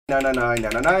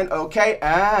999, okay,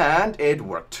 and it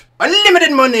worked.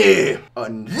 Unlimited money!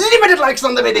 Unlimited likes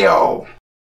on the video!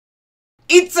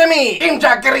 It's me,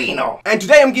 Jaccarino! And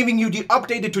today I'm giving you the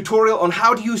updated tutorial on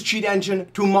how to use Cheat Engine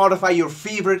to modify your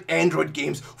favorite Android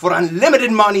games for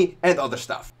unlimited money and other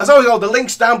stuff. As always, all the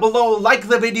links down below, like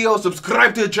the video,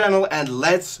 subscribe to the channel, and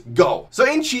let's go. So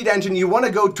in Cheat Engine, you want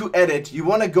to go to Edit, you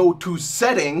want to go to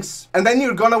Settings, and then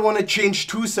you're going to want to change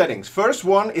two settings. First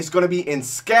one is going to be in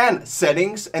Scan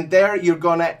Settings, and there you're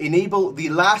going to enable the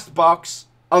last box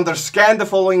under Scan the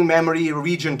following memory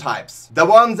region types. The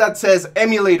one that says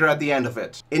Emulator at the end of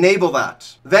it. Enable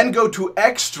that. Then go to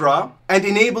Extra and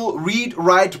enable Read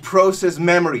Write Process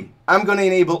Memory. I'm gonna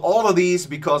enable all of these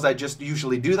because I just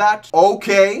usually do that.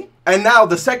 Okay. And now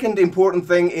the second important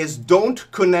thing is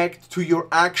don't connect to your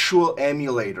actual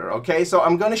emulator. Okay, so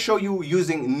I'm gonna show you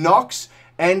using Nox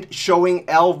and showing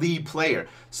LDPlayer.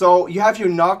 So you have your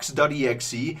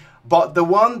Nox.exe. But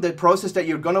the process that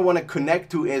you're going to want to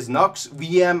connect to is Nox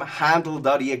VM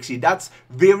handle.exe. That's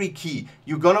very key.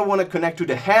 You're going to want to connect to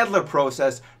the handler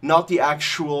process, not the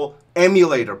actual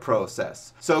emulator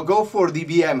process. So go for the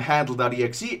VM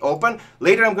handle.exe, open.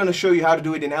 Later I'm going to show you how to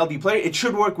do it in LDPlayer. It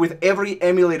should work with every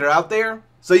emulator out there.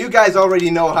 So you guys already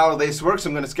know how this works.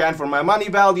 I'm going to scan for my money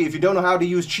value. If you don't know how to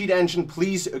use Cheat Engine,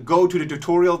 please go to the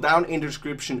tutorial down in the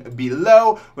description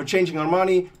below. We're changing our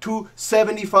money to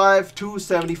 75.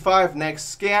 Next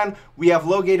scan. We have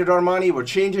located our money. We're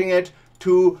changing it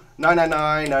to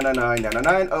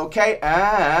 999. Okay,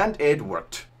 and it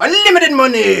worked. Unlimited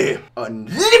money!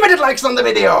 Unlimited likes on the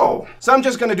video! So I'm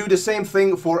just gonna do the same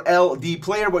thing for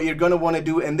LDPlayer. What you're gonna wanna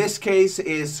do in this case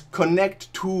is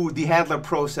connect to the handler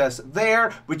process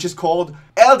there, which is called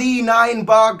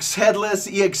LD9box headless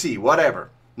exe,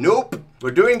 whatever. Nope.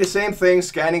 We're doing the same thing,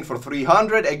 scanning for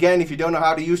 300. Again, if you don't know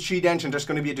how to use Cheat Engine, there's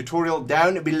going to be a tutorial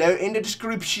down below in the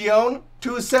description.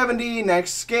 270,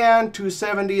 next scan,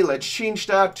 270. Let's change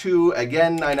that to,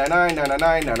 again,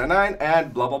 999,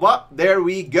 and blah, blah, blah. There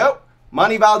we go.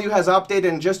 Money value has updated,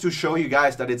 and just to show you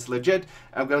guys that it's legit,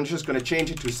 I'm just going to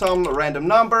change it to some random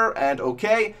number, and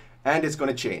okay, and it's going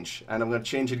to change. And I'm going to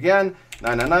change it again,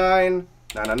 999.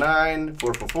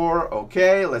 444,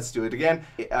 okay, let's do it again.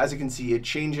 As you can see, it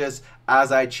changes as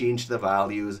I change the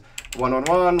values.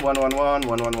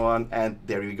 111, and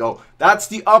there you go. That's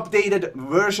the updated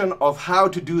version of how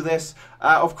to do this.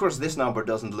 Of course, this number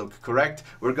doesn't look correct.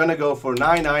 We're gonna go for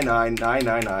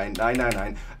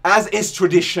 999, as is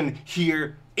tradition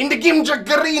here in the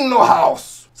Jaccarino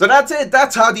house. So that's it.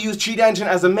 That's how to use Cheat Engine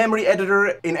as a memory editor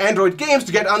in Android games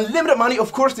to get unlimited money.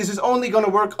 Of course, this is only going to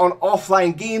work on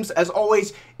offline games. As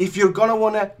always, if you're going to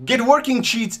want to get working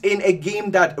cheats in a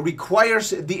game that requires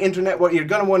the internet, what you're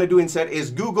going to want to do instead is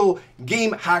Google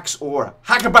game hacks or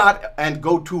HackerBot and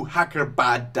go to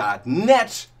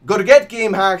hackerbot.net. Go to get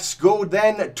game hacks, go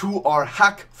then to our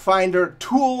hack finder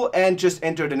tool and just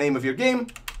enter the name of your game,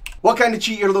 what kind of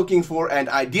cheat you're looking for, and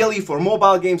ideally for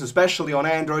mobile games, especially on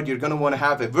Android, you're going to want to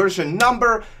have a version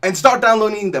number and start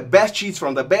downloading the best cheats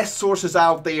from the best sources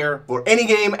out there for any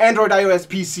game, Android, iOS,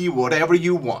 PC, whatever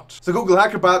you want. So Google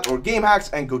HackerBot or game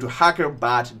hacks and go to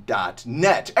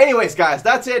hackerbot.net. Anyways, guys,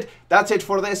 that's it. That's it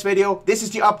for this video. This is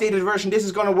the updated version. This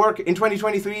is going to work in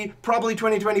 2023, probably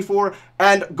 2024,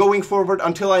 and going forward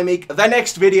until I make the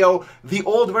next video. The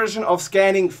old version of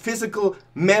scanning physical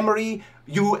memory,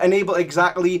 you enable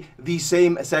exactly the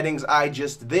same settings I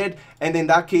just did, and in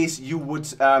that case you would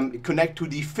connect to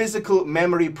the physical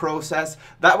memory process.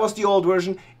 That was the old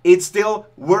version. It still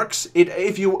works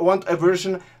if you want a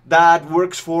version that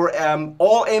works for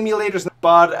all emulators,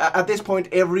 but at this point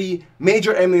every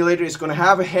major emulator is going to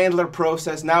have a handler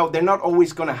process. Now they're not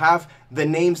always going to have the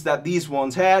names that these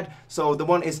ones had, so the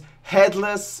one is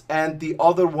headless and the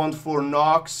other one for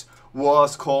Nox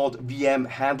was called VM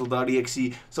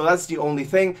handle.exe. So that's the only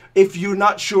thing. If you're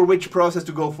not sure which process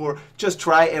to go for, just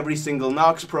try every single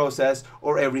Nox process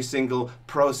or every single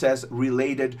process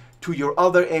related to your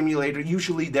other emulator.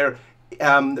 Usually they're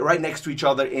right next to each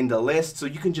other in the list, so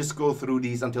you can just go through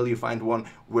these until you find one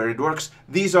where it works.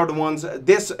 These are the ones.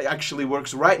 This actually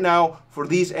works right now for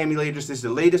these emulators. This is the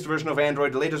latest version of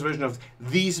Android, the latest version of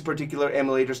these particular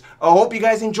emulators. I hope you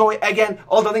guys enjoy. Again,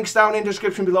 all the links down in the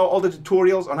description below, all the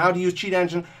tutorials on how to use Cheat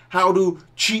Engine, how to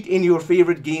cheat in your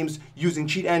favorite games using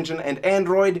Cheat Engine and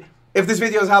Android. If this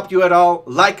video has helped you at all,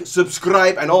 like,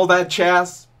 subscribe, and all that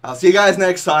jazz. I'll see you guys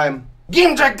next time.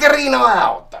 Jaccarino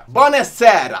out.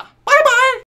 Buonasera. Bye bye.